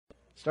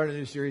Starting a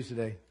new series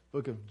today,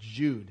 book of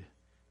Jude,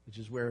 which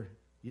is where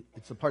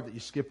it's the part that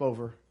you skip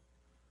over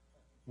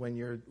when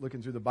you're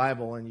looking through the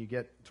Bible and you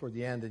get toward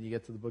the end and you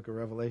get to the book of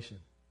Revelation.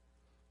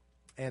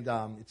 And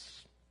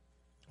it's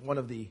one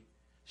of the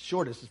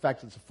shortest. In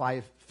fact, it's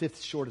the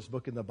fifth shortest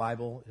book in the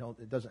Bible.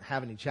 It doesn't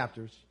have any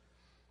chapters,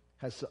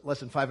 has less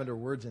than 500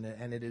 words in it,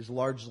 and it is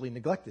largely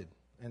neglected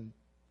and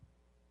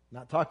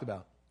not talked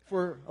about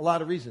for a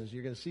lot of reasons.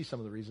 You're going to see some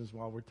of the reasons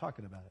while we're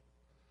talking about it.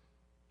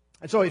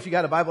 And so if you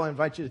got a Bible, I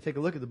invite you to take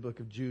a look at the book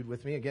of Jude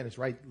with me. Again, it's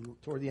right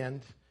toward the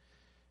end,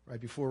 right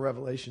before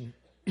Revelation.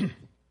 And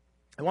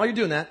while you're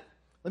doing that,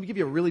 let me give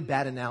you a really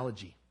bad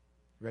analogy.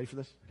 You ready for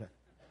this? Okay.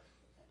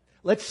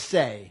 Let's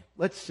say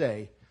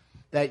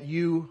that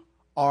you're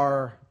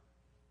a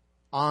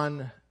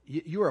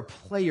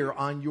player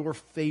on your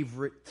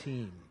favorite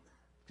team.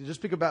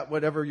 Just pick about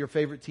whatever your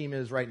favorite team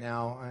is right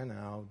now. I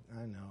know.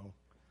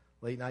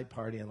 Late night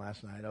partying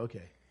last night.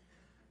 Okay.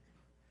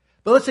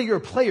 But let's say you're a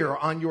player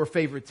on your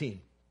favorite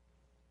team.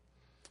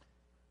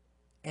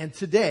 And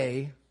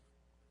today,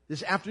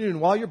 this afternoon,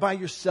 while you're by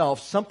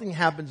yourself, something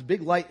happens,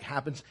 big light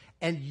happens,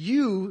 and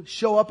you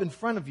show up in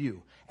front of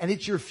you. And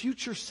it's your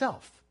future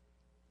self.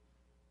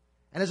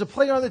 And as a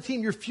player on the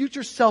team, your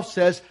future self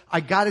says, I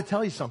got to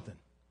tell you something.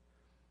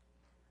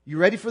 You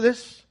ready for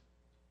this?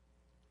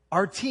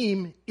 Our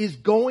team is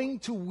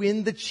going to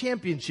win the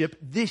championship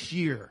this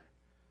year.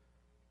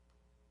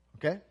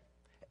 Okay?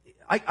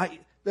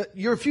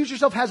 Your future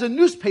self has a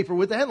newspaper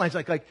with the headlines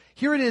like,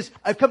 here it is,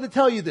 I've come to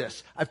tell you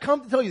this. I've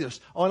come to tell you this.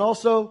 Oh, and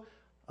also,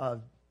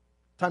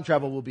 time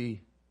travel will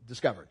be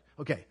discovered.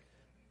 Okay.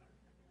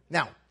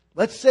 Now,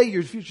 let's say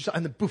your future self,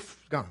 and then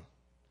poof, gone.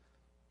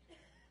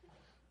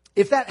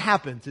 If that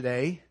happened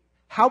today,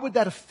 how would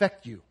that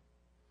affect you?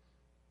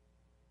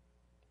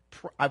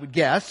 I would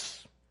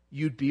guess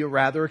you'd be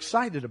rather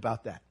excited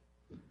about that.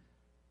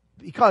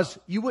 Because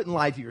you wouldn't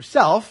lie to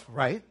yourself,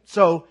 right?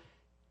 So,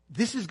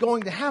 this is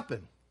going to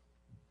happen.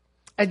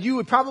 And you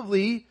would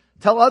probably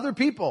tell other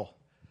people.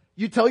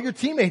 You tell your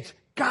teammates,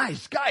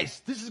 guys,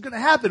 this is going to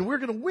happen. We're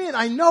going to win.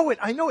 I know it.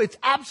 It's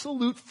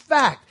absolute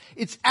fact.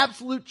 It's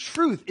absolute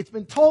truth. It's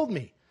been told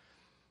me.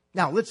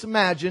 Now, let's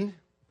imagine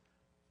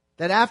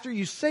that after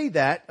you say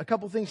that, a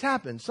couple things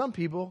happen. Some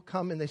people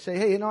come and they say,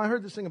 hey, I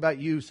heard this thing about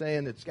you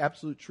saying it's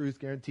absolute truth,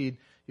 guaranteed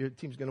your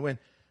team's going to win.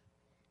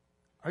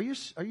 Are you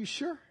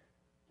sure?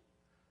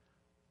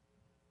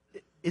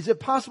 Is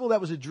it possible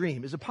that was a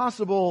dream? Is it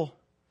possible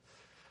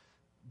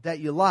that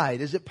you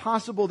lied? Is it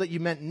possible that you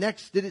meant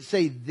next? Did it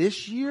say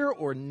this year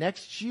or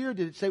next year?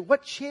 Did it say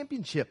what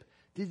championship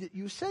did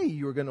you say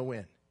you were going to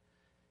win?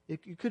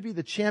 It could be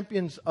the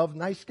champions of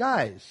nice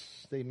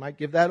guys. They might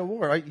give that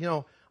award.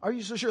 Are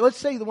you so sure? Let's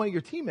say one of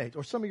your teammates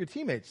or some of your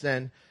teammates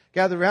then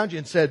gathered around you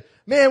and said,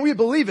 "Man, we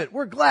believe it.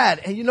 We're glad.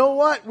 And you know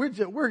what?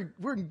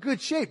 We're in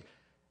good shape.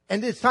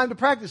 And it's time to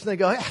practice." And they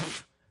go, "Hey,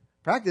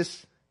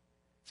 practice?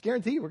 It's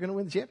guaranteed we're going to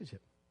win the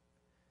championship."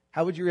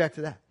 How would you react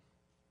to that?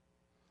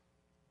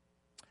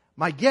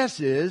 My guess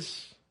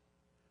is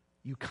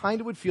you kind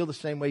of would feel the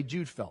same way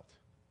Jude felt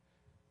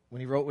when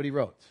he wrote what he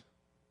wrote.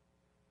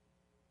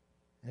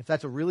 And if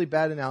that's a really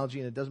bad analogy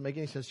and it doesn't make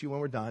any sense to you when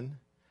we're done,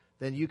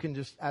 then you can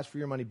just ask for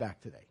your money back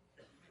today.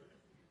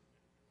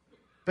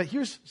 But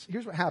here's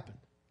what happened.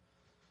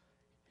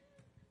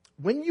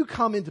 When you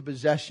come into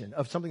possession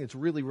of something that's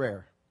really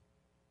rare,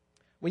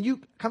 when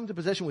you come into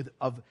possession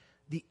of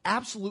the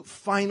absolute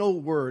final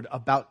word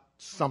about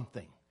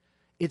something,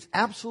 it's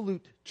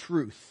absolute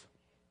truth.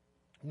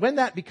 When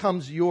that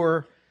becomes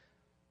your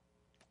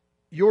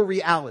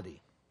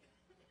reality,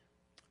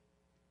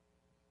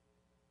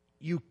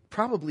 you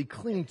probably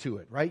cling to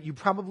it, right? You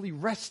probably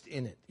rest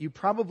in it. You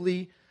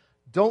probably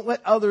don't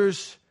let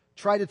others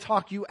try to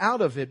talk you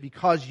out of it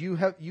because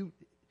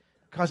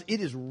because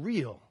it is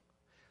real.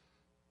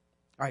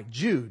 All right,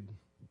 Jude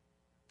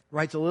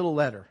writes a little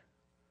letter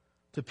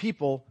to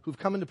people who've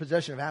come into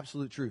possession of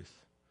absolute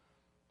truth.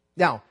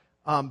 Now,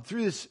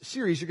 through this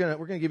series, we're going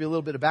to give you a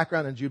little bit of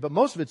background on Jude, but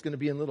most of it's going to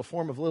be in little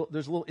form of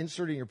there's a little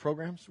insert in your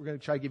programs. We're going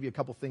to try to give you a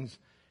couple things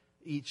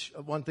each,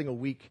 one thing a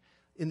week.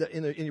 In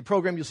your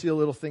program, you'll see a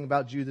little thing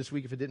about Jude this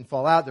week. If it didn't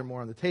fall out, they're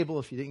more on the table.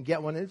 If you didn't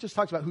get one, and it just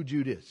talks about who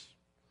Jude is.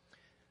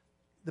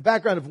 The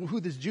background of who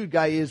this Jude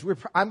guy is,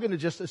 I'm going to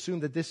just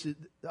assume that this is,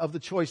 of the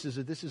choices,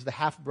 that this is the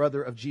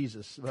half-brother of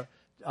Jesus,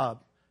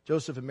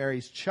 Joseph and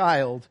Mary's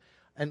child,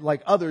 and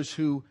like others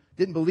who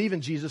didn't believe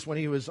in Jesus when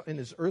he was in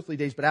his earthly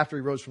days, but after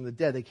he rose from the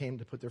dead, they came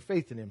to put their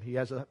faith in him. He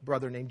has a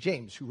brother named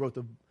James who wrote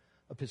the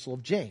Epistle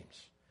of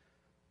James.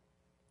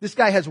 This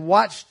guy has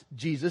watched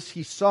Jesus.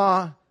 He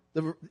saw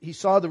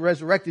the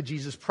resurrected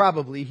Jesus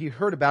probably. He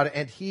heard about it,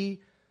 and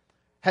he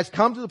has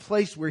come to the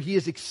place where he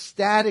is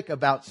ecstatic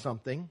about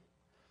something,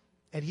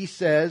 and he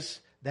says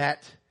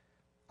that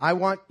I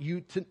want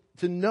you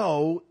to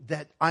know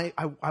that I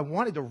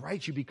wanted to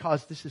write you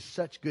because this is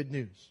such good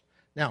news.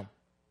 Now,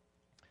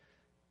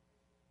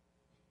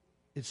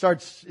 it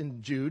starts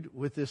in Jude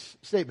with this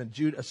statement,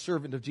 Jude, a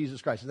servant of Jesus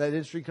Christ. And that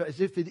is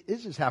as if it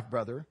is his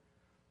half-brother.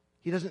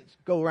 He doesn't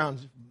go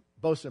around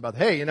boasting about,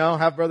 hey,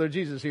 half brother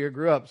Jesus here,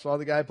 grew up, saw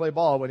the guy play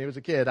ball when he was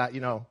a kid.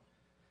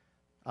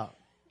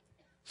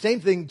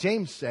 Same thing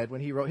James said when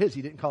he wrote his.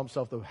 He didn't call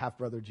himself the half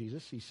brother of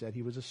Jesus. He said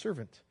he was a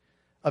servant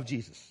of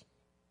Jesus.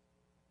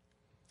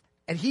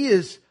 And he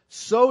is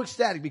so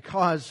ecstatic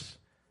because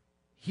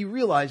he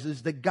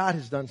realizes that God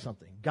has done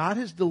something. God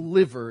has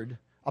delivered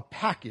a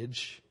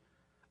package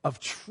of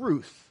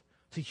truth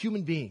to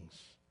human beings.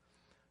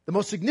 The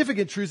most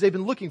significant truths they've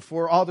been looking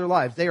for all their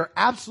lives. They are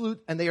absolute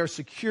and they are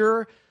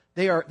secure.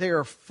 They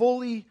are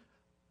fully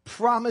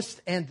promised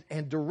and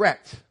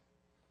direct.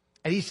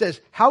 And he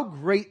says, how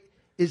great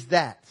is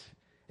that?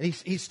 And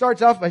he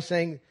starts off by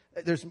saying,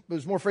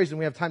 there's more phrases than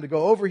we have time to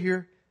go over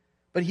here,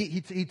 but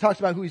he talks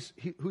about who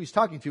he's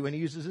talking to, and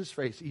he uses this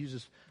phrase. He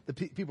uses the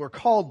people are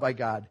called by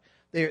God.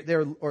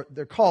 They're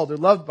called, they're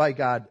loved by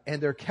God,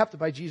 and they're kept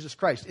by Jesus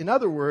Christ. In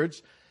other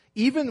words,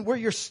 even where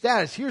your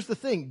status, here's the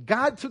thing,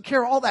 God took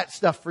care of all that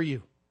stuff for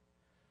you.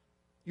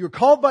 You were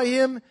called by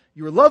Him,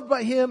 you were loved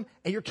by Him,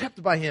 and you're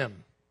kept by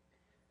Him.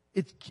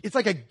 It's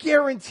like a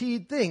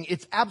guaranteed thing.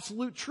 It's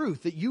absolute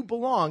truth that you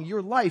belong.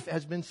 Your life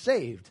has been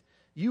saved.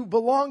 You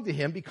belong to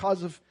Him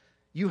because of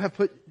you have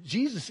put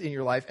Jesus in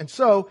your life. And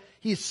so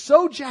he's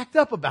so jacked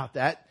up about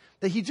that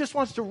he just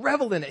wants to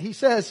revel in it. He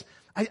says,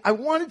 I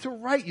wanted to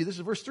write you, this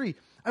is verse 3,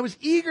 I was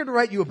eager to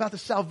write you about the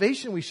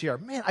salvation we share.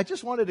 Man, I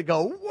just wanted to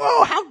go,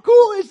 whoa, how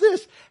cool is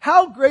this?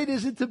 How great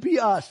is it to be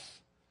us?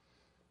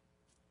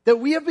 That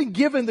we have been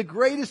given the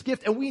greatest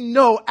gift, and we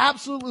know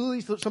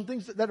absolutely some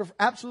things that are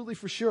absolutely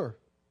for sure.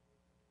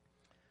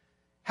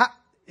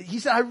 He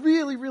said, I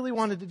really, really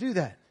wanted to do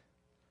that.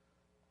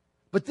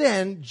 But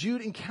then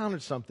Jude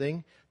encountered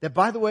something that,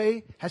 by the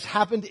way, has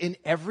happened in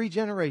every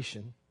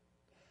generation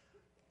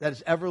that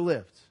has ever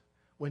lived.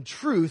 When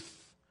truth,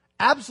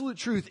 absolute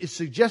truth, is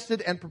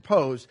suggested and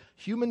proposed,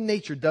 human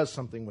nature does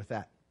something with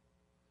that.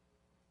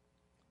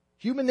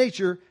 Human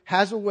nature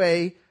has a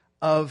way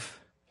of,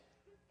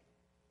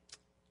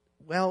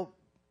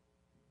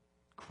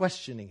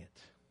 questioning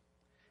it.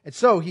 And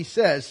so he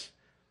says,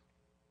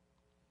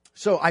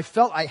 so I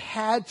felt I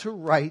had to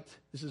write,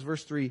 this is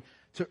verse 3,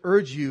 to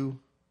urge you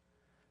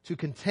to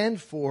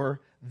contend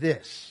for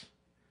this,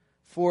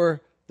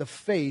 for the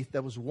faith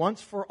that was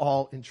once for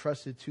all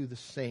entrusted to the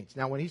saints.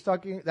 Now, when he's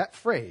talking, that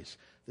phrase,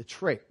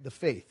 the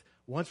faith,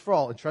 once for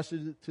all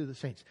entrusted to the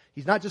saints,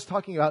 he's not just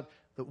talking about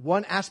the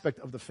one aspect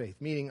of the faith,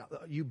 meaning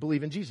you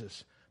believe in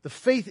Jesus. The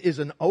faith is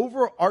an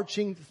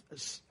overarching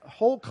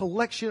whole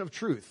collection of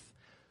truth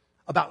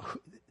about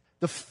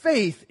the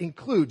faith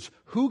includes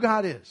who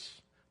God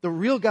is, the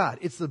real God.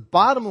 It's the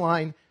bottom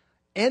line,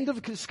 end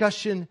of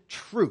discussion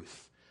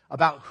truth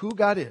about who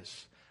God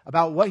is,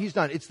 about what He's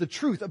done. It's the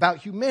truth about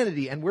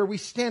humanity and where we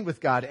stand with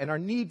God and our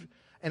need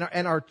and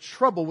our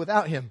trouble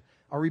without Him,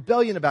 our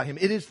rebellion about Him.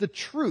 It is the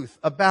truth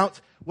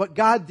about what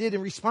God did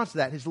in response to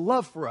that, His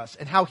love for us,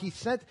 and how He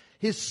sent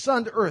His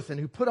Son to earth and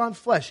who put on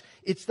flesh.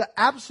 It's the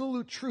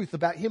absolute truth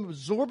about Him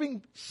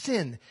absorbing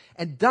sin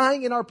and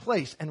dying in our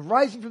place and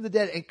rising from the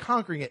dead and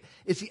conquering it.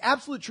 It's the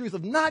absolute truth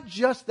of not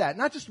just that,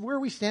 not just where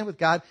we stand with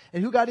God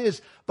and who God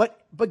is, but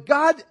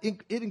God,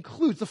 it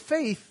includes, the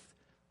faith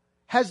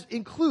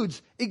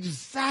includes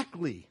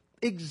exactly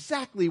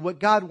what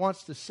God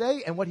wants to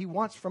say and what He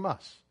wants from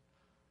us.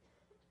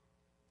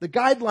 The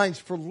guidelines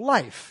for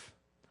life,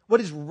 what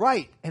is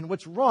right and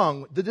what's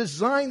wrong, the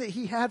design that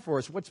He had for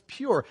us, what's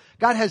pure.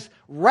 God has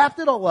wrapped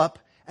it all up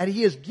and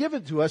He has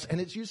given to us,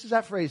 and it uses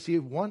that phrase, He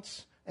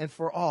once and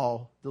for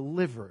all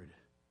delivered.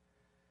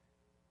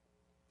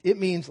 It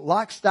means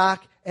lock,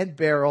 stock, and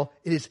barrel.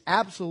 It is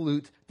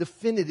absolute,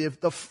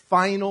 definitive, the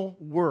final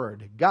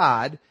word.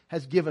 God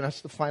has given us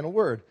the final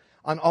word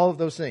on all of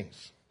those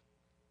things.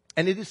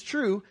 And it is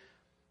true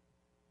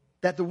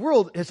that the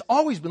world has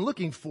always been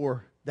looking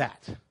for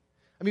that.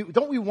 I mean,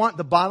 don't we want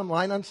the bottom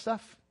line on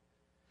stuff?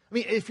 I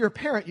mean, if you're a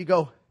parent, you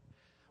go,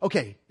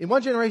 okay, in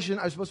one generation,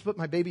 I was supposed to put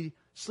my baby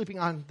sleeping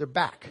on their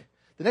back.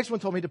 The next one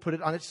told me to put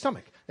it on its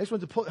stomach. The next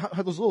one to put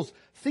those little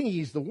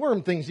thingies, the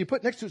worm things you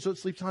put next to it so it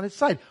sleeps on its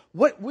side.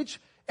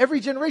 Every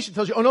generation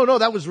tells you, oh, no,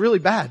 that was really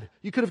bad.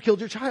 You could have killed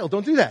your child.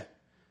 Don't do that.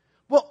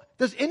 Well,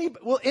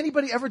 will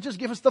anybody ever just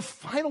give us the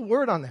final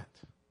word on that?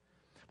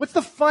 What's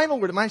the final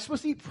word? Am I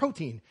supposed to eat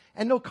protein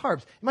and no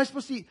carbs? Am I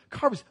supposed to eat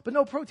carbs but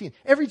no protein?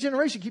 Every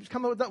generation keeps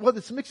coming up with that. Well,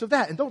 it's a mix of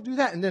that, and don't do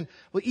that. And then,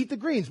 well, eat the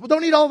greens. Well,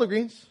 don't eat all the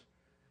greens.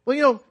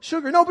 Well,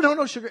 sugar. No, but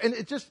no sugar. And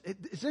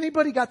has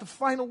anybody got the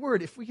final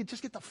word? If we could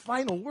just get the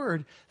final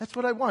word, that's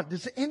what I want.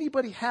 Does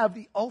anybody have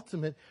the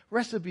ultimate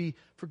recipe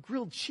for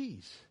grilled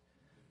cheese?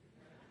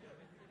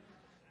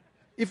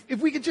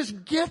 If we could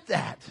just get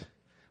that,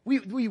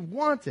 we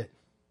want it.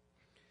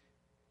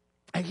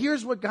 And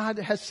here's what God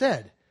has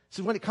said.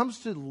 So when it comes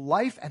to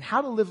life and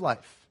how to live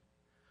life,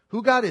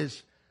 who God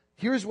is,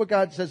 here's what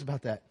God says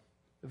about that.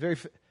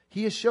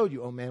 He has showed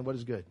you, oh man, what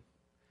is good.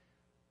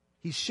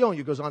 He's shown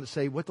you, goes on to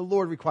say, what the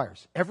Lord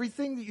requires.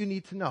 Everything that you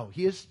need to know.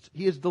 He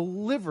has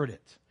delivered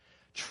it.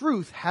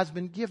 Truth has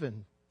been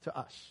given to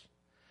us.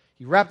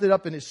 He wrapped it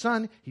up in His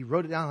Son. He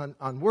wrote it down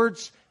on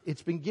words.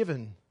 It's been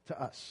given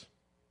to us.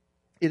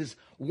 It is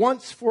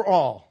once for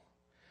all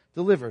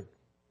delivered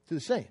to the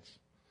saints.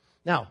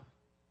 Now,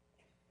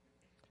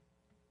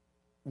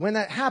 when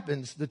that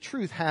happens, the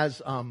truth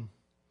has a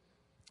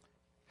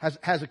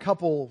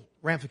couple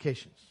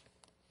ramifications.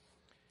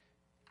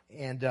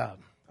 And I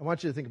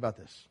want you to think about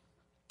this.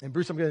 And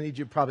Bruce, I'm going to need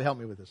you to probably help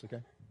me with this, okay?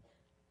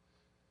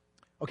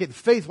 Okay, the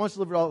faith once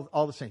delivered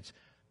all the saints.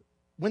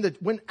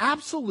 When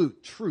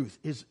absolute truth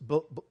is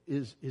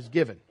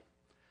given,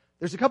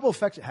 there's a couple of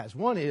effects it has.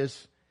 One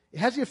is, it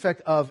has the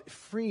effect of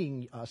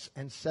freeing us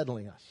and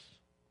settling us.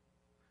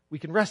 We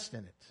can rest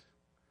in it.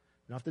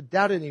 We don't have to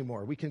doubt it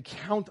anymore. We can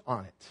count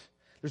on it.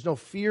 There's no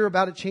fear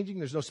about it changing.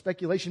 There's no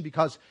speculation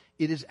because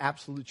it is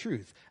absolute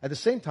truth. At the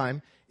same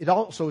time, it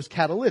also is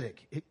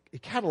catalytic.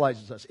 It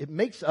catalyzes us. It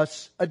makes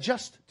us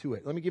adjust to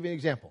it. Let me give you an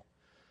example.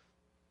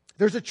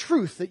 There's a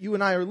truth that you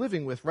and I are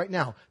living with right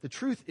now. The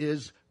truth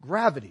is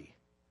gravity.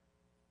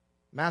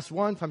 Mass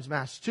 1 times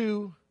mass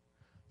 2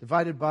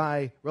 divided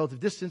by relative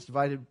distance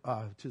divided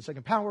to the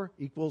second power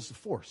equals the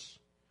force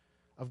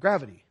of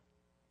gravity.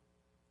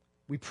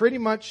 We pretty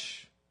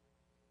much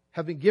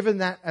have been given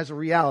that as a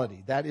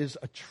reality. That is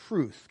a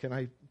truth.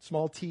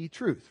 Small t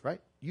truth,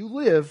 right? You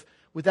live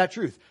with that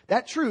truth.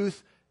 That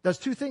truth does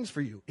two things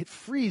for you. It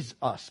frees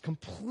us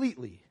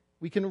completely.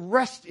 We can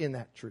rest in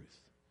that truth.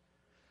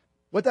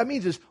 What that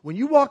means is when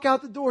you walk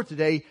out the door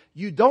today,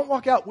 you don't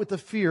walk out with the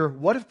fear,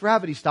 what if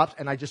gravity stops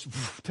and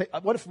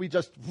what if we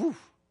just,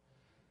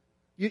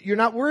 you're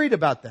not worried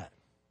about that.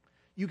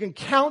 You can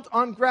count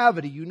on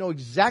gravity. You know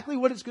exactly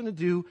what it's going to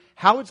do,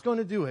 how it's going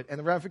to do it, and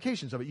the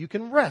ramifications of it. You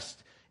can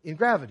rest in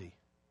gravity.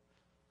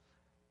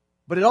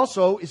 But it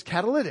also is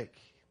catalytic.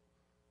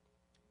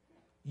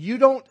 You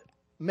don't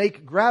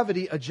make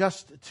gravity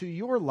adjust to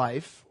your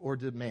life or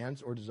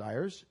demands or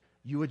desires.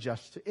 You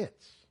adjust to it.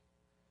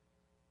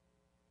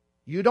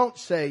 You don't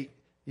say,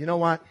 you know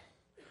what?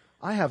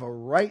 I have a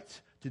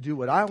right to do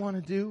what I want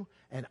to do,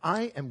 and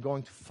I am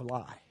going to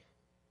fly.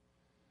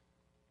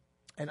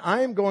 And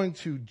I am going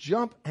to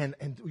jump, and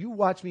you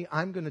watch me,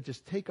 I'm going to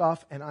just take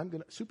off, and I'm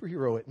going to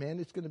superhero it, man.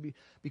 It's going to be,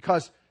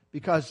 because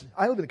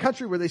I live in a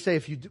country where they say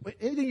if you do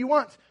anything you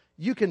want,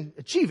 you can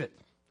achieve it.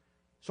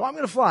 So I'm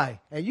going to fly,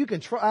 and you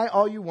can try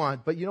all you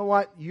want, but you know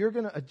what? You're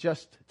going to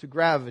adjust to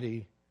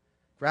gravity.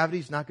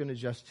 Gravity's not going to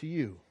adjust to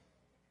you.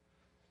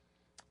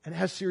 And it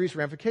has serious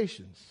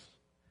ramifications,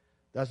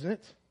 doesn't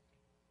it?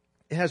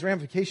 It has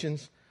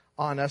ramifications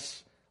on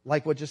us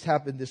like what just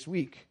happened this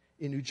week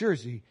in New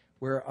Jersey,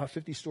 where a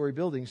 50-story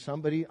building,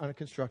 somebody on a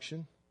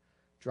construction,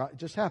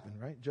 just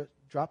happened, right?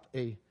 Dropped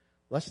a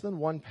less than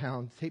 1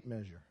 pound tape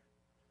measure.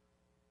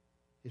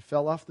 It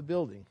fell off the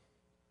building.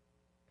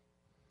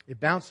 It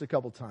bounced a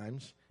couple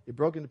times. It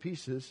broke into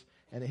pieces,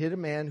 and it hit a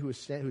man who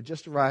had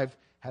just arrived,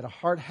 had a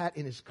hard hat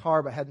in his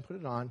car but hadn't put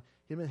it on,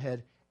 hit him in the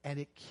head, and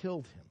it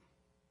killed him.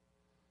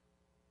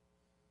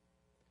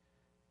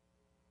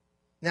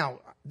 Now,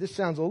 this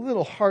sounds a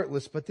little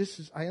heartless, but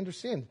I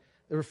understand.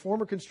 The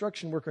former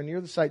construction worker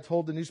near the site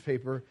told the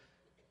newspaper,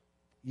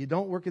 you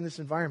don't work in this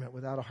environment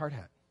without a hard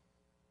hat.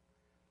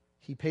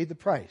 He paid the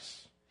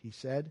price. He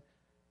said,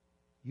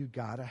 you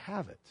gotta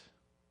have it.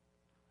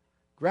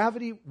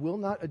 Gravity will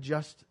not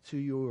adjust to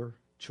your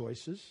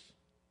choices.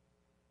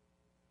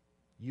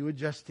 You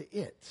adjust to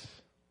it.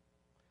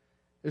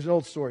 There's an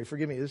old story.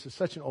 Forgive me, this is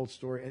such an old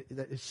story.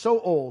 It's so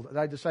old that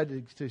I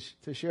decided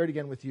to share it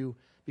again with you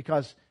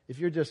because if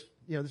you're just,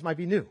 this might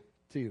be new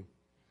to you.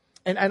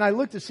 And I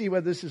looked to see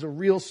whether this is a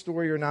real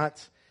story or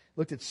not.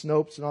 Looked at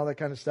Snopes and all that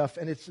kind of stuff.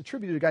 And it's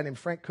attributed to a guy named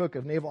Frank Cook,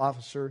 a naval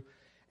officer.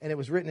 And it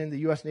was written in the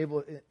U.S.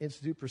 Naval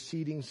Institute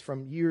proceedings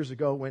from years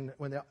ago when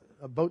the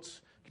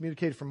boats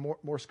communicated from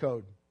Morse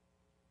code.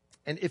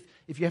 And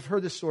if you have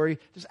heard this story,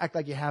 just act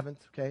like you haven't,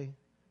 okay?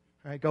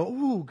 All right, go,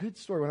 ooh, good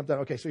story when I'm done.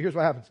 Okay, so here's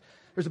what happens.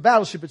 There's a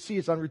battleship at sea.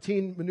 It's on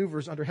routine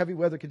maneuvers under heavy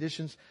weather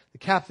conditions. The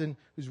captain,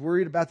 who's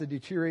worried about the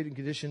deteriorating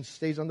conditions,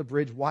 stays on the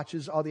bridge,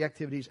 watches all the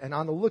activities, and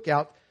on the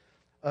lookout,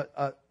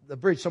 the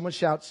bridge, someone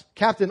shouts,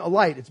 Captain, a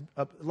light. It's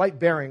a light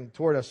bearing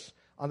toward us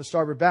on the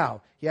starboard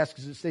bow. He asks,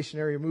 is it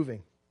stationary or moving?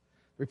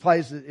 The reply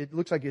is, it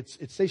looks like it's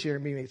stationary,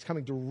 meaning it's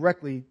coming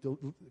directly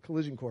to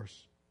collision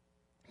course.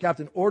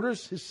 Captain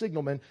orders his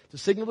signalman to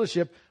signal the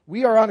ship,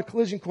 we are on a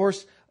collision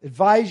course.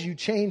 Advise you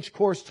change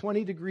course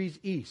 20 degrees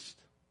east.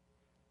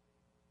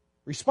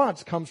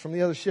 Response comes from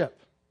the other ship.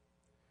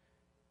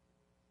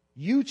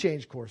 You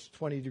change course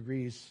 20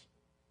 degrees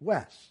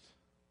west.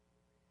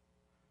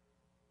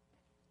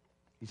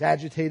 He's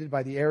agitated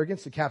by the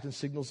arrogance. The captain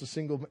signals the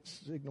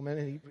signalman,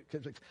 and he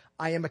says,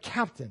 I am a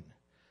captain.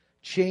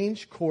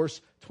 Change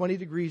course 20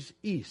 degrees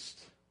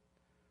east.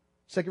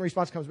 Second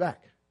response comes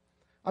back.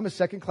 I'm a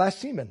second-class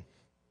seaman.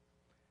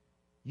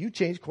 You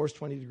change course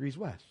 20 degrees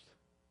west.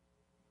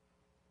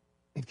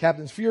 The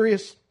captain's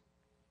furious.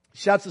 He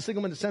shouts to the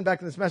signalman to send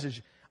back this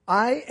message.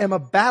 I am a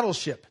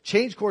battleship.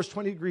 Change course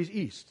 20 degrees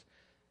east.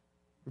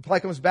 Reply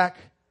comes back.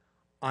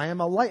 I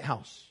am a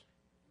lighthouse.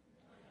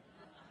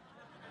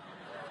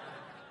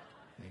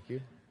 Thank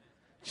you.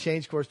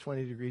 Change course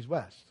 20 degrees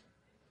west.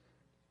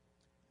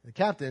 The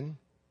captain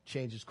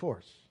changes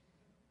course.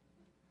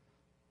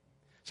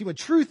 See, when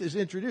truth is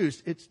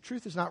introduced,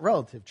 truth is not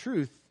relative.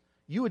 Truth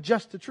you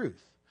adjust to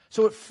truth.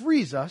 So it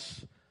frees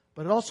us,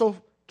 but it also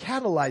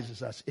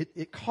catalyzes us.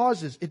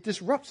 It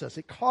disrupts us.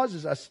 It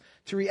causes us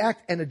to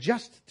react and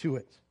adjust to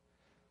it.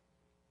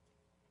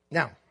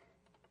 Now,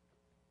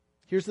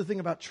 here's the thing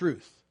about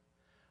truth.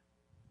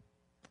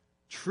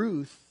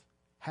 Truth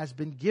has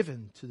been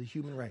given to the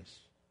human race.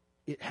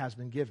 It has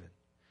been given.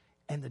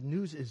 And the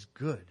news is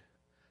good.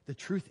 The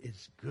truth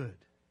is good.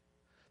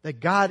 That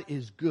God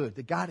is good.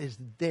 That God is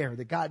there.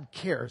 That God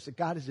cares. That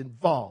God is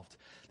involved.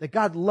 That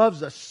God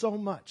loves us so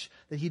much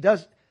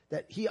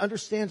that He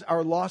understands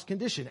our lost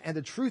condition. And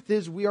the truth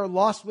is we are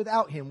lost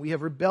without Him. We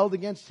have rebelled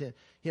against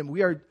Him.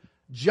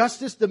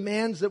 Justice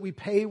demands that we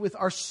pay with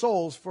our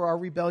souls for our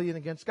rebellion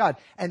against God.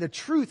 And the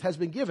truth has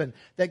been given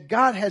that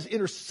God has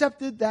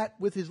intercepted that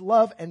with His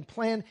love and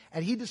plan,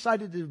 and He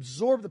decided to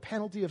absorb the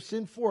penalty of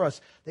sin for us.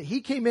 That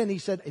He came in, He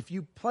said, if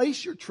you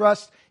place your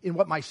trust in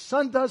what my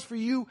Son does for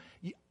you,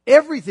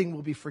 everything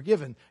will be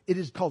forgiven. It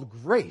is called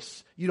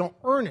grace. You don't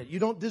earn it. You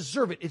don't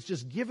deserve it. It's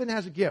just given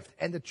as a gift.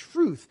 And the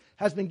truth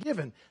has been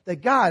given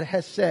that God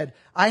has said,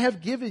 I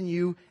have given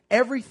you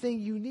everything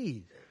you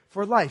need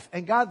for life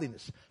and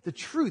godliness. The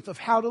truth of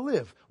how to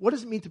live. What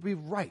does it mean to be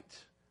right?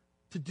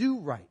 To do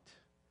right?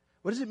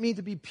 What does it mean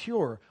to be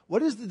pure?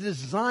 What is the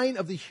design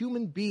of the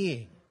human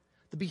being?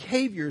 The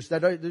behaviors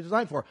that they're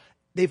designed for.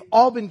 They've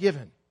all been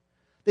given.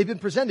 They've been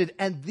presented.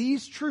 And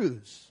these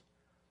truths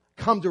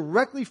come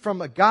directly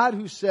from a God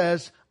who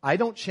says, I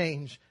don't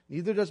change,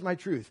 neither does my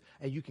truth.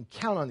 And you can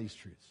count on these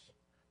truths.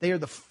 They are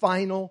the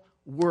final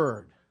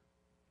word.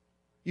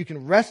 You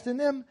can rest in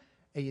them,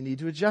 and you need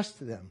to adjust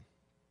to them.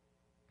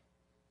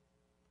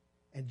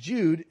 And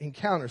Jude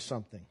encounters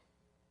something.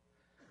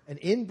 An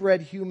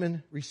inbred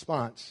human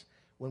response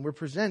when we're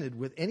presented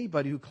with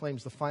anybody who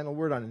claims the final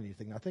word on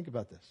anything. Now think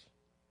about this.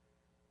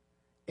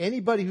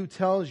 Anybody who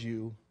tells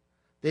you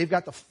they've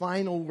got the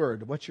final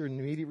word, what's your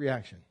immediate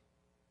reaction?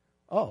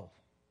 Oh,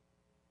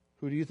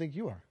 who do you think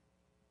you are?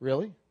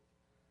 Really?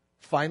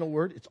 Final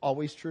word, it's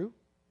always true?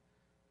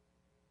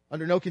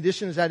 Under no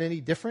condition is that any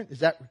different? Is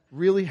that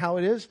really how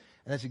it is?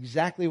 And that's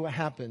exactly what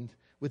happened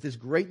with this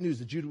great news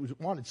that Jude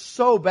wanted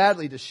so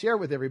badly to share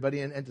with everybody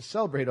and to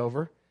celebrate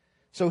over.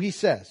 So he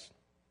says,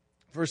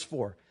 verse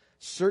 4,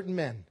 certain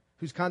men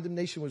whose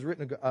condemnation was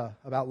written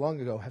about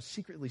long ago have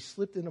secretly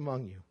slipped in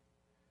among you.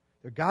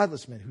 They're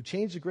godless men who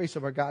changed the grace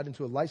of our God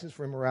into a license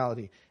for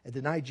immorality and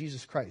deny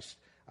Jesus Christ,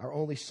 our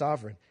only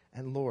sovereign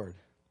and Lord.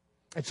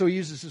 And so he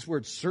uses this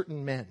word,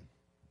 certain men.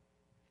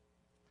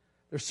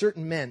 There are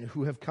certain men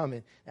who have come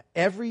in. Now,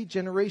 every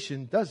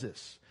generation does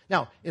this.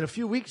 Now, in a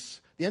few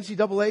weeks, the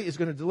NCAA is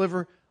going to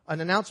deliver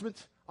an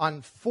announcement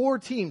on 4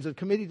 teams. The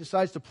committee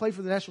decides to play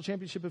for the national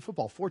championship in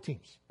football. 4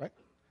 teams, right?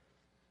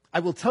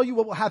 I will tell you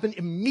what will happen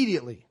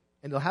immediately,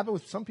 and it'll happen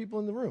with some people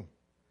in the room.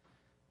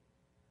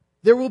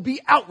 There will be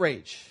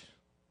outrage.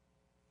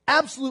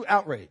 Absolute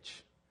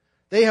outrage.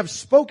 They have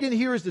spoken,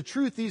 here is the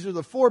truth. These are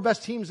the 4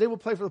 best teams. They will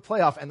play for the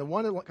playoff. And the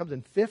one that comes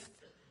in 5th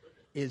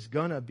is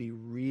going to be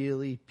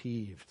really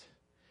peeved.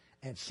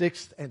 And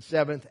 6th and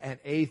 7th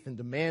and 8th, and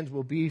demands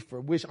will be for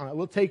which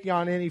we'll take you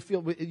on any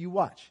field. You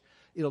watch.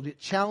 It'll be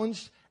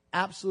challenged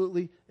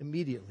absolutely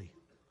immediately.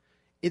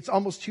 It's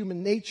almost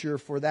human nature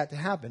for that to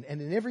happen.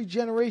 And in every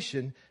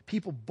generation,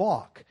 people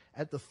balk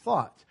at the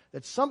thought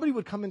that somebody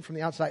would come in from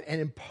the outside and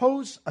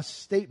impose a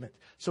statement.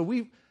 So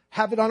we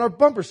have it on our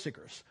bumper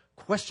stickers.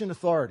 Question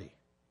authority.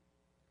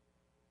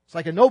 It's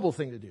like a noble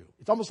thing to do.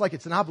 It's almost like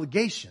it's an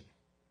obligation.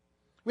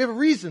 We have a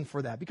reason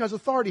for that because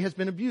authority has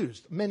been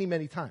abused many,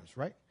 many times,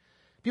 right?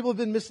 People have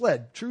been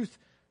misled.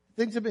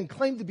 Things have been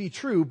claimed to be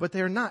true, but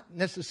they're not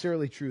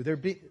necessarily true.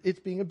 It's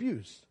being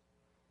abused.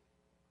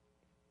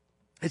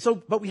 And so,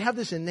 but we have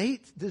this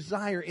innate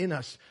desire in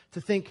us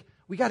to think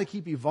we got to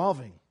keep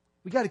evolving.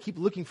 We got to keep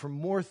looking for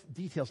more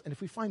details. And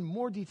if we find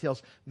more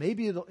details,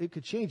 maybe it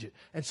could change it.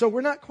 And so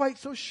we're not quite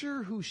so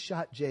sure who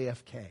shot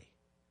JFK.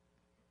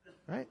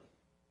 Right?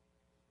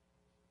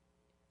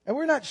 And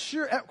we're not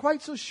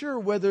quite so sure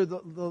whether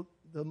the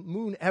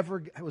moon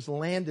ever was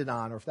landed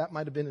on, or if that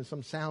might have been in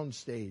some sound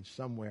stage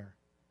somewhere.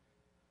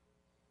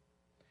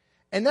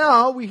 And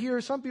now we hear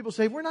some people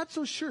say, we're not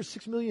so sure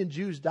 6 million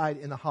Jews died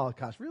in the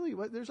Holocaust. Really,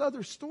 there's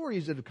other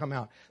stories that have come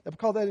out that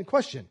call that in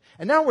question.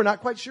 And now we're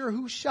not quite sure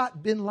who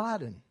shot bin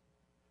Laden.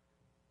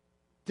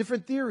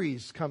 Different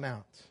theories come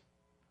out.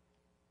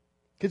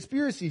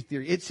 Conspiracy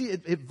theory.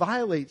 It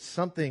violates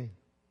something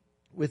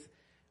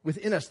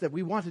within us that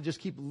we want to just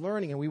keep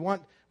learning, and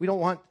we don't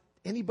want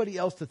anybody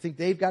else to think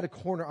they've got a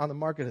corner on the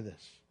market of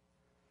this.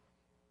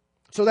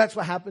 So that's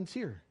what happens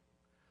here.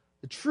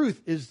 The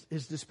truth is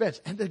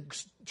dispensed. And the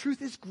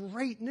truth is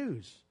great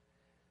news.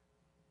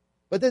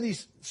 But then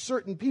these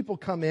certain people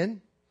come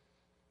in,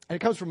 and it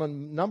comes from a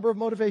number of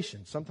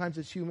motivations. Sometimes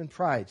it's human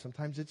pride.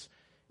 Sometimes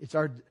it's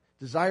our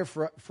desire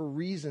for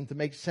reason to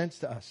make sense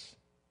to us.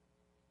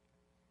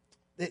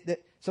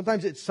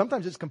 Sometimes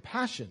it's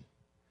compassion.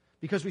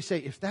 Because we say,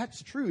 if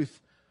that's truth,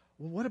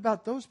 well, what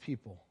about those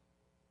people?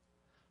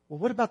 Well,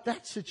 what about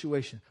that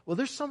situation? Well,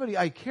 there's somebody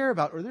I care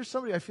about, or there's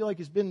somebody I feel like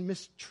has been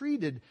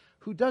mistreated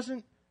who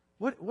doesn't,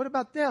 What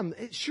about them?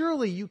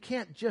 Surely you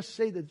can't just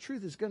say the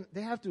truth is going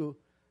to,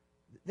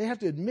 they have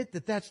to admit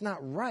that that's not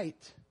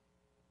right.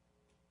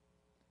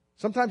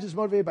 Sometimes it's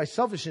motivated by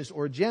selfishness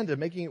or agenda,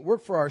 making it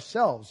work for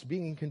ourselves,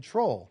 being in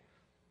control.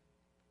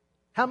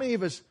 How many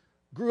of us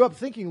grew up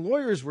thinking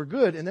lawyers were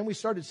good, and then we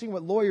started seeing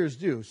what lawyers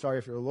do? Sorry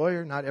if you're a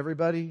lawyer, not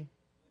everybody.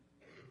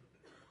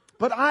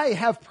 But I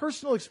have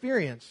personal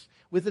experience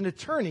with an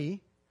attorney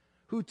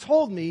who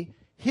told me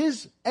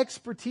his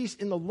expertise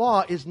in the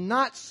law is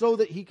not so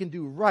that he can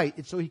do right.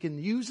 It's so he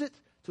can use it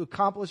to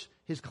accomplish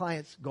his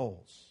client's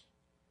goals.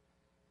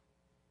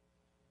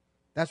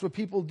 That's what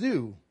people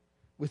do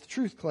with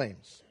truth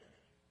claims.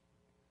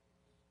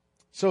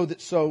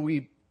 So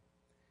we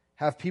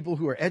have people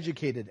who are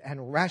educated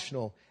and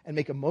rational and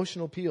make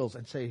emotional appeals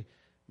and say,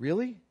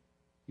 really?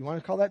 You want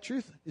to call that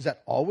truth? Is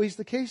that always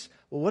the case?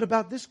 Well, what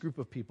about this group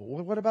of people?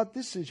 Well, what about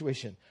this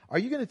situation? Are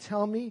you going to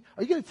tell me?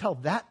 Are you going to tell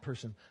that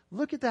person?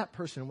 Look at that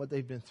person and what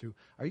they've been through.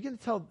 Are you going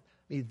to tell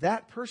me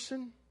that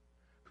person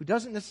who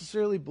doesn't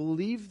necessarily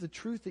believe the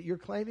truth that you're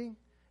claiming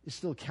is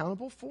still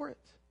accountable for it?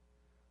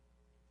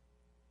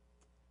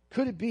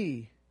 Could it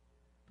be?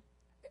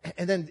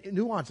 And then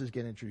nuances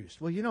get introduced.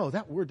 Well,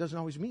 that word doesn't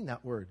always mean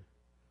that word.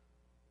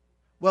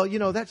 Well,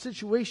 that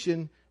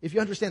situation, if you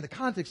understand the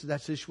context of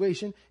that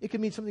situation, it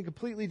can mean something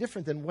completely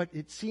different than what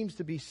it seems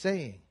to be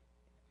saying.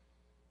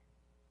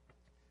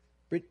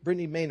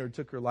 Brittany Maynard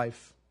took her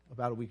life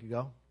about a week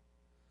ago,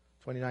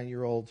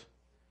 29-year-old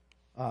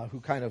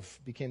who kind of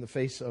became the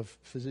face of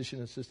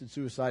physician-assisted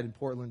suicide in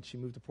Portland. She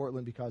moved to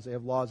Portland because they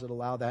have laws that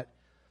allow that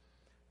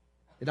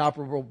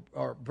inoperable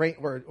or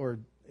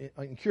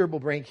incurable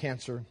brain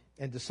cancer,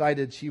 and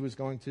decided she was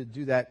going to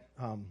do that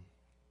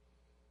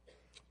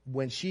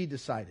when she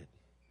decided.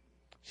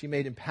 She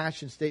made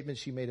impassioned statements.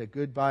 She made a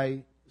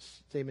goodbye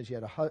statement. She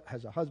has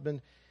a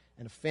husband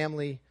and a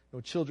family,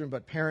 no children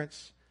but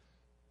parents.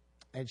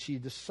 And she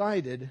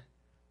decided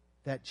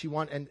that she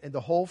wanted, and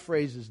the whole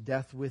phrase is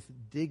death with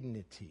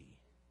dignity.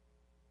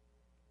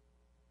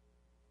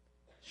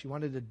 She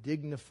wanted a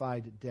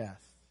dignified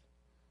death.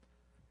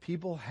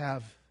 People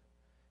have,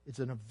 it's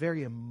a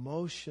very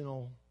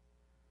emotional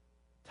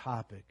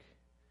topic.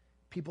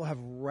 People have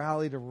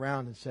rallied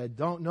around and said,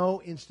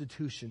 no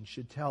institution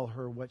should tell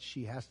her what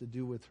she has to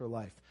do with her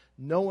life.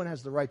 No one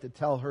has the right to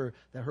tell her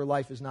that her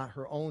life is not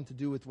her own to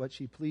do with what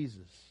she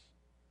pleases.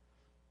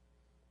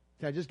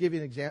 Can I just give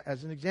you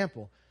as an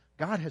example?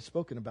 God has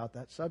spoken about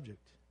that subject.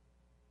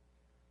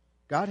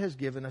 God has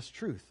given us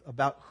truth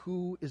about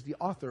who is the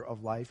author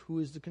of life, who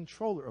is the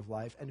controller of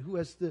life, and who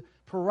has the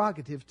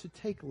prerogative to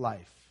take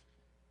life.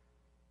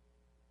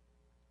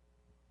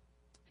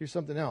 Here's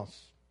something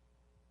else.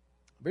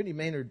 Brittany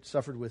Maynard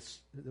suffered with,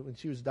 when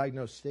she was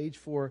diagnosed, stage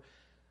 4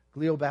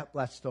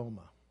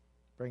 glioblastoma,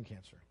 brain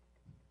cancer.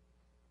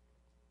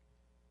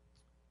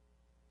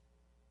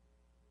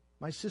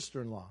 My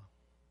sister-in-law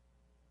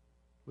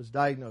was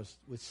diagnosed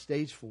with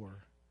stage 4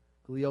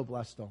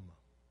 glioblastoma.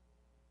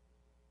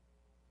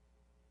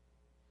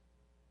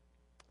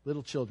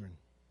 Little children.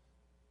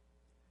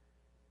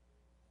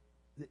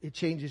 It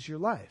changes your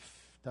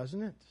life,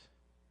 doesn't it?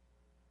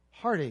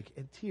 Heartache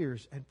and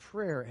tears and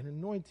prayer and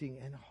anointing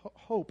and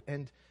hope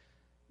and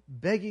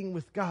begging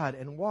with God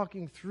and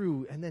walking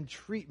through, and then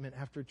treatment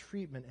after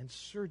treatment and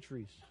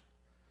surgeries.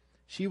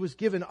 She was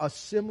given a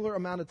similar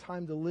amount of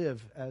time to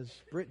live as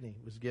Brittany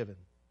was given.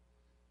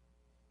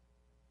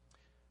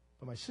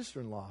 But my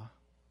sister-in-law,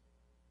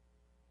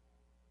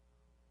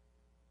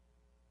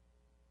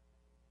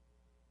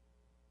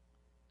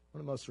 one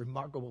of the most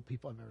remarkable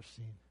people I've ever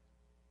seen.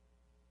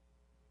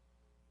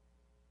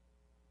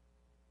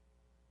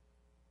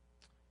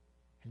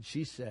 And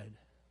she said,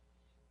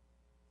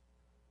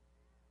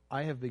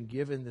 I have been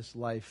given this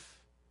life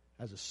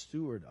as a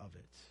steward of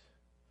it.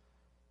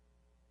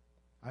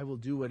 I will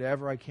do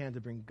whatever I can to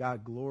bring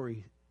God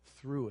glory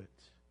through it.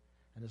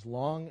 And as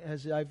long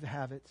as I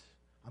have it,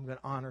 I'm going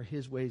to honor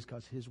His ways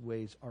because His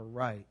ways are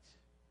right.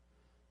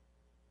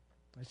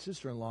 My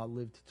sister-in-law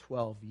lived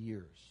 12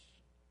 years.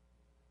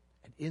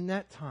 And in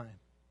that time,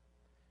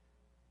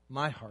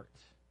 my heart,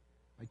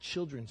 my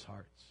children's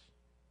hearts,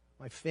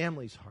 my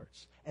family's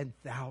hearts, and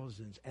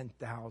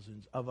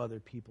thousands of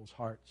other people's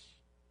hearts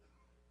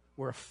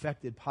were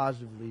affected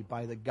positively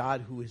by the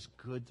God who is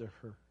good to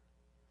her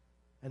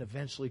and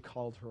eventually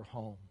called her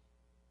home.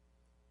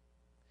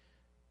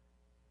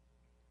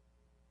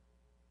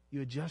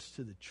 You adjust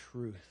to the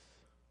truth.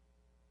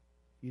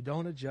 You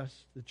don't adjust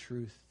the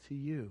truth to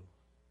you.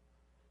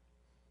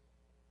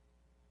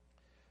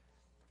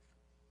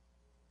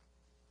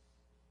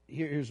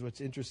 Here's what's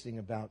interesting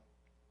about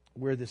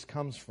where this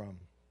comes from.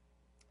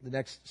 The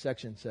next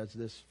section says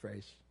this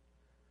phrase: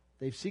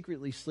 they've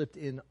secretly slipped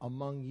in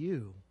among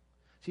you.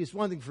 See, it's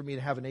one thing for me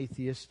to have an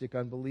atheistic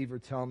unbeliever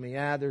tell me,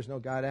 there's no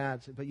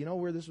God. But you know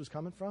where this was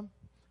coming from?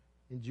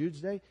 In Jude's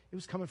day, it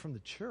was coming from the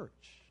church.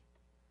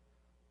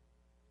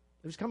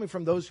 It was coming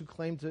from those who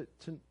claimed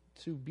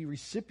to be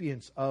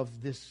recipients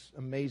of this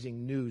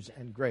amazing news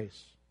and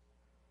grace.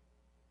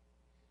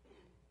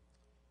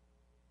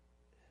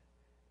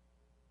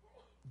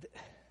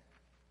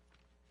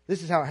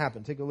 This is how it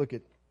happened. Take a look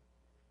at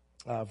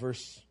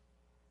verse.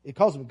 It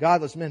calls them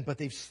godless men, but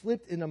they've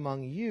slipped in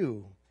among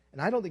you.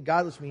 And I don't think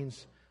godless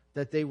means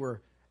that they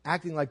were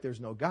acting like there's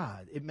no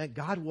God. It meant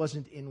God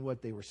wasn't in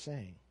what they were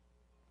saying.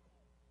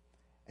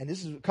 And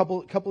this is a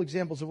couple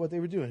examples of what they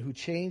were doing, who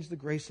changed the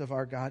grace of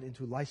our God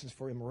into license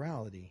for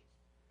immorality.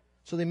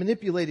 So they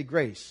manipulated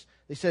grace.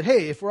 They said,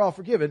 hey, if we're all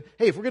forgiven,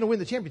 hey, if we're going to win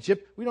the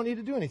championship, we don't need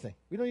to do anything.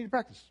 We don't need to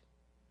practice.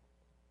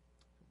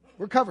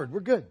 We're covered. We're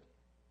good.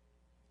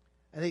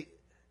 And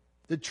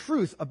the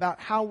truth about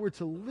how we're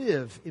to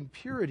live in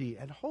purity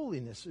and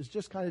holiness is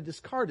just kind of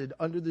discarded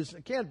under this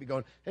canopy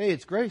going, hey,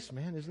 it's grace,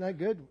 man. Isn't that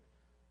good?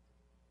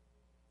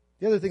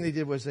 The other thing they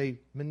did was they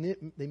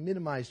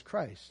minimized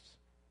Christ.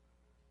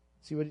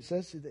 See what it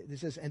says? It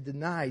says, and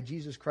deny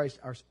Jesus Christ,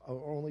 our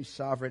only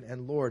sovereign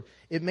and Lord.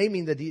 It may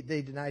mean that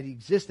they denied he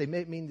exists. They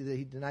may mean that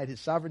he denied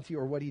his sovereignty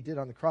or what he did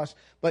on the cross.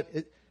 But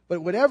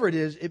whatever it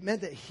is, it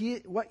meant that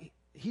what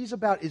he's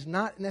about is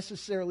not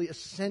necessarily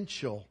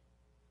essential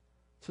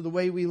to the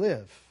way we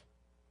live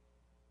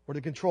or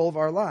the control of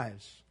our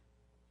lives.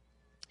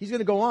 He's going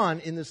to go on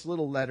in this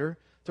little letter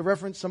to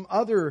reference some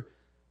other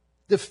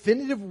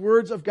definitive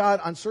words of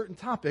God on certain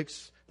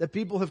topics that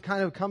people have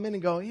kind of come in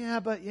and go, yeah,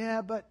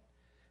 but.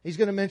 He's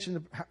going to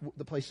mention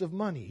the place of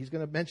money. He's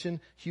going to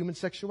mention human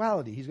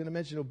sexuality. He's going to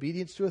mention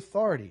obedience to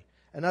authority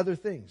and other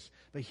things.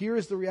 But here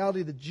is the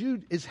reality that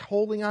Jude is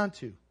holding on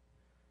to.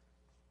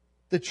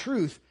 The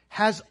truth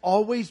has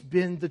always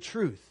been the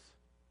truth.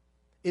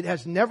 It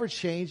has never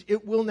changed.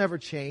 It will never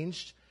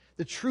change.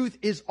 The truth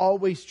is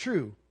always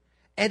true.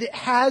 And it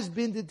has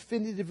been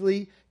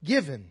definitively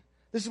given.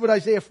 This is what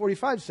Isaiah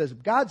 45 says.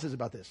 God says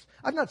about this.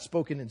 I've not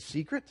spoken in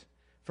secret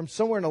from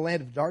somewhere in a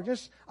land of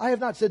darkness. I have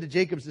not said to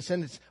Jacob's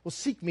descendants, well,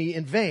 seek me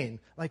in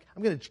vain. Like,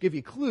 I'm going to give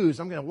you clues.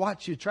 I'm going to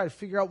watch you try to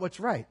figure out what's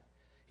right.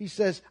 He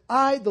says,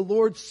 I, the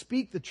Lord,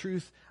 speak the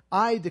truth.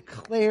 I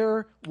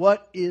declare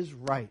what is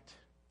right.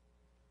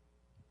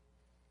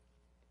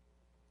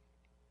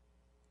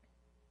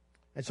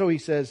 And so he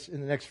says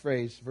in the next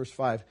phrase, verse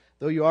 5,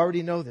 though you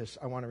already know this,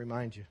 I want to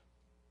remind you.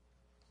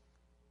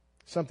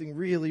 Something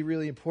really,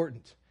 really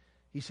important.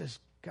 He says,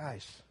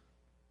 guys,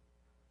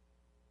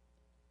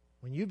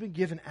 when you've been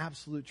given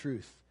absolute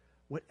truth,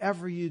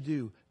 whatever you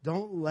do,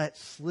 don't let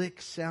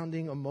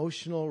slick-sounding,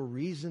 emotional,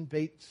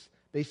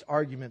 reason-based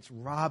arguments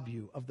rob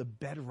you of the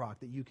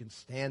bedrock that you can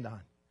stand on.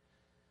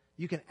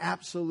 You can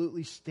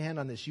absolutely stand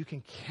on this. You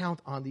can count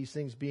on these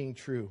things being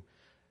true.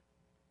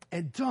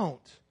 And don't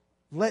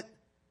let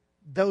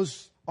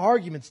those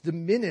arguments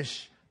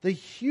diminish the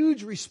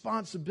huge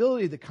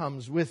responsibility that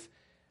comes with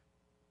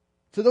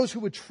to those who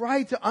would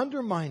try to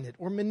undermine it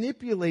or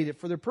manipulate it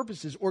for their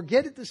purposes or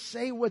get it to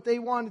say what they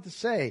want it to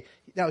say.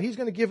 Now, he's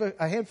going to give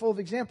a handful of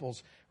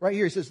examples right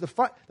here. He says, the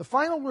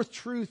final word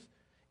truth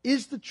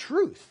is the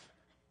truth,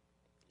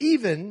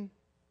 even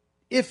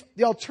if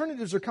the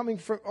alternatives are coming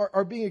from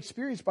are being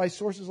experienced by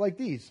sources like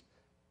these.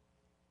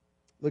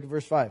 Look at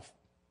verse 5.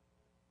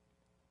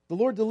 The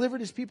Lord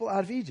delivered his people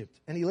out of Egypt,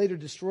 and he later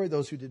destroyed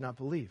those who did not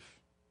believe.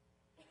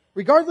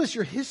 Regardless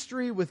your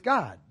history with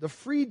God, the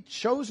freed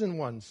chosen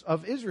ones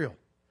of Israel,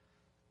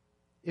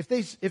 if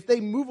they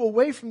move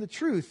away from the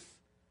truth,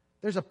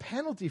 there's a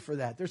penalty for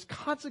that. There's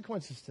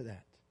consequences to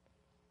that.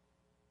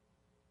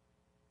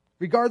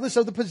 Regardless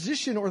of the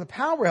position or the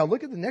power held.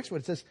 Look at the next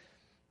one.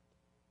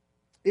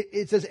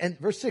 It says, and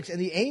verse 6, and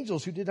the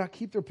angels who did not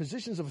keep their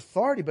positions of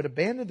authority but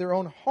abandoned their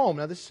own home.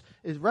 Now this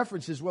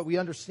references what we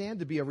understand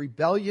to be a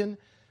rebellion.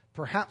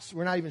 Perhaps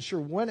we're not even sure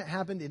when it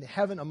happened in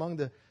heaven among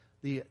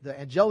the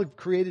angelic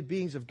created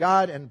beings of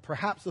God, and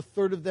perhaps a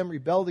third of them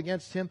rebelled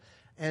against him.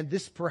 And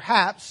this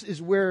perhaps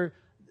is where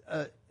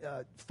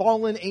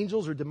fallen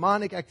angels or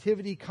demonic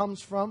activity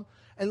comes from.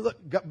 And look,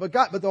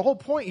 but the whole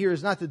point here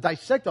is not to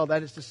dissect all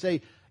that. It's to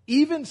say,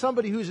 even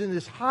somebody who's in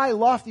this high,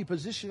 lofty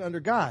position under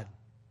God,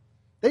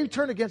 they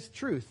turn against the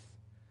truth.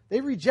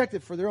 They reject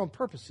it for their own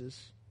purposes,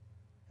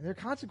 and there are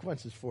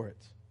consequences for it.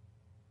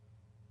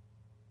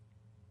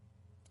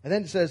 And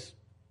then it says,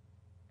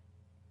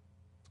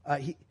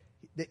 he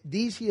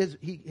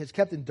has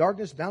kept in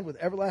darkness, bound with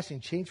everlasting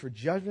chains for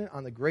judgment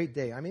on the great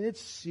day. I mean,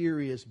 it's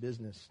serious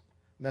business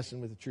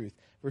messing with the truth.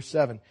 Verse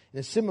 7, in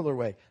a similar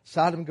way,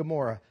 Sodom and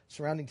Gomorrah,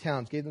 surrounding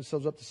towns, gave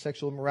themselves up to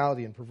sexual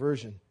immorality and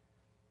perversion.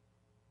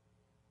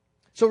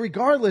 So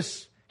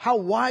regardless how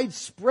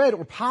widespread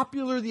or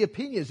popular the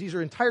opinions, these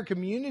are entire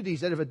communities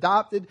that have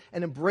adopted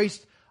and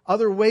embraced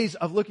other ways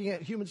of looking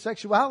at human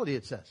sexuality,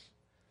 it says.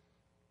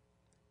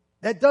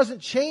 That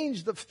doesn't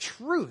change the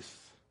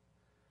truth.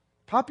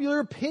 Popular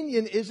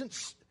opinion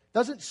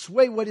doesn't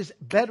sway what is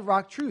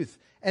bedrock truth.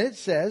 And it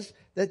says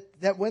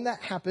that when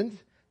that happened,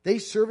 they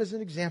serve as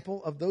an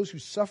example of those who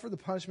suffer the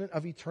punishment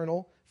of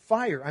eternal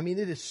fire. I mean,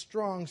 it is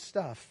strong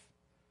stuff.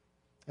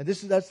 And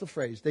that's the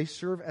phrase. They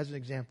serve as an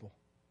example.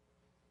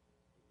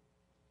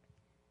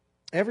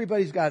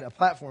 Everybody's got a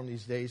platform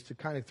these days to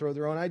kind of throw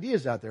their own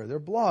ideas out there. There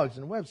are blogs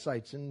and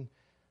websites and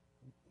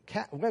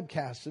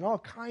webcasts and all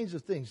kinds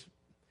of things.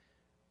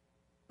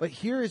 But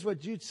here is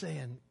what Jude's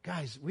saying.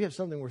 Guys, we have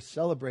something worth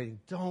celebrating.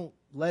 Don't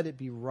let it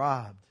be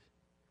robbed.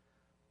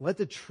 Let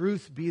the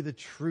truth be the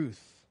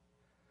truth.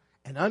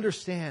 And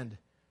understand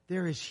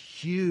there is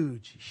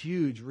huge,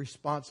 huge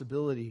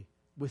responsibility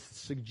with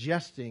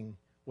suggesting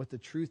what the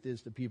truth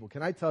is to people.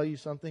 Can I tell you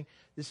something?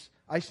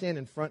 I stand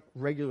in front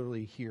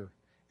regularly here,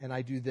 and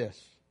I do this.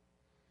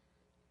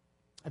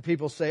 And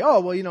people say, oh,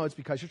 well, it's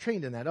because you're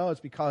trained in that. Oh,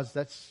 it's because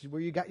that's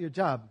where you got your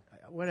job.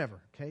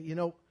 Whatever, okay?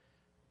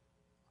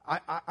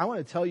 I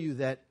want to tell you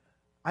that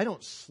I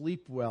don't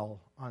sleep well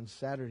on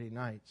Saturday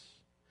nights.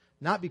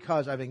 Not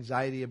because I have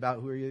anxiety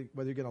about whether you're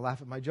going to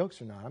laugh at my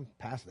jokes or not. I'm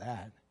past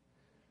that.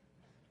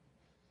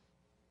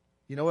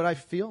 You know what I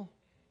feel?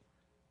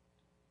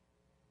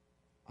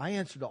 I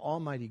answer to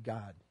Almighty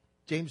God.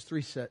 James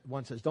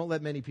 3:1 says, don't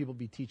let many people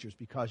be teachers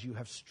because you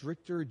have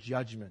stricter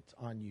judgment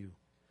on you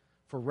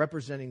for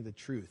representing the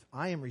truth.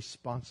 I am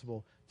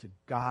responsible to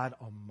God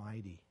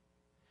Almighty.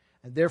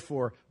 And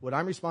therefore, what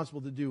I'm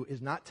responsible to do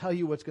is not tell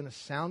you what's going to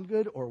sound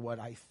good or what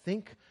I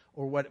think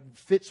or what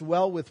fits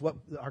well with what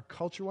our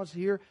culture wants to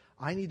hear.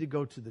 I need to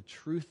go to the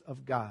truth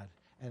of God.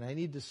 And I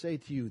need to say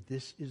to you,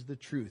 this is the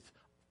truth.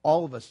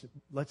 All of us,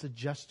 let's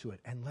adjust to it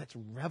and let's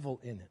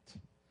revel in it.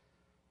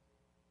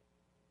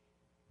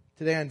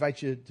 Today I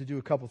invite you to do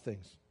a couple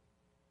things.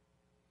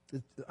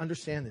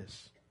 Understand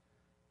this.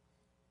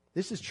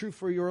 This is true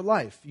for your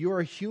life. You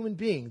are a human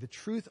being. The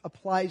truth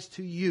applies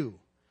to you.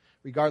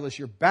 Regardless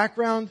your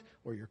background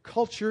or your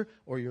culture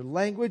or your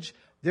language,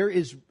 there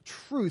is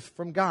truth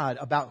from God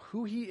about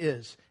who He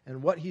is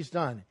and what He's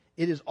done.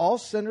 It is all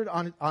centered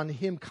on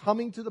Him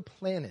coming to the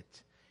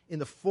planet in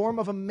the form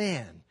of a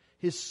man,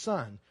 His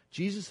Son,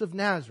 Jesus of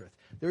Nazareth.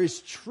 There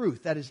is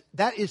truth. That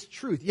is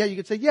truth. Yeah, you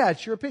could say, yeah,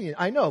 it's your opinion.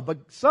 I know,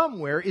 but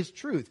somewhere is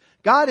truth.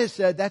 God has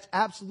said that's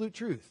absolute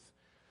truth.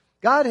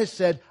 God has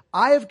said,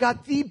 I have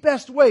got the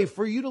best way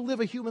for you to live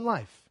a human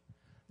life.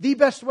 The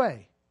best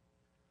way.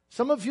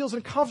 Some of it feels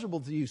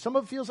uncomfortable to you. Some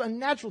of it feels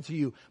unnatural to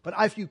you. But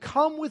if you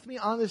come with me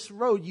on this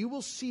road, you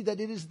will see that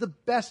it is the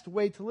best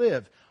way to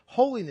live.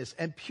 Holiness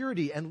and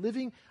purity and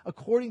living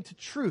according to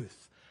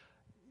truth.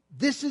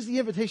 This is the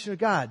invitation of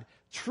God.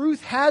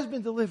 Truth has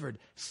been delivered.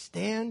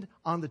 Stand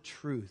on the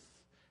truth.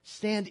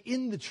 Stand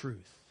in the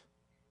truth.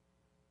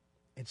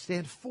 And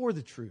stand for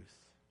the truth.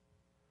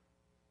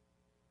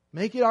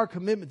 Make it our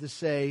commitment to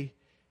say,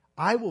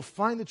 I will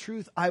find the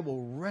truth, I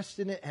will rest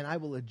in it, and I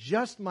will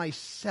adjust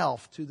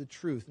myself to the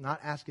truth,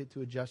 not ask it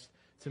to adjust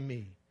to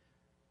me.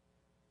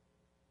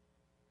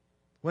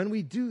 When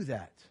we do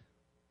that,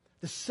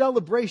 the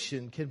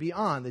celebration can be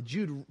on that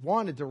Jude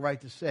wanted to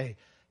write to say,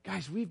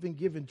 guys, we've been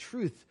given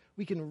truth.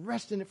 We can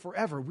rest in it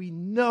forever. We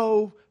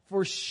know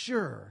for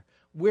sure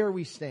where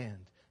we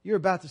stand. You're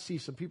about to see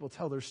some people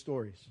tell their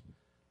stories.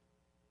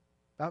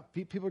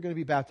 People are going to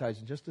be baptized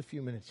in just a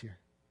few minutes here.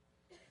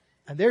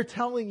 And they're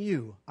telling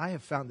you, I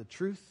have found the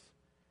truth,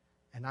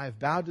 and I have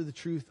bowed to the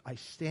truth. I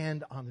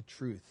stand on the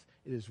truth.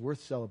 It is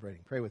worth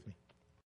celebrating. Pray with me.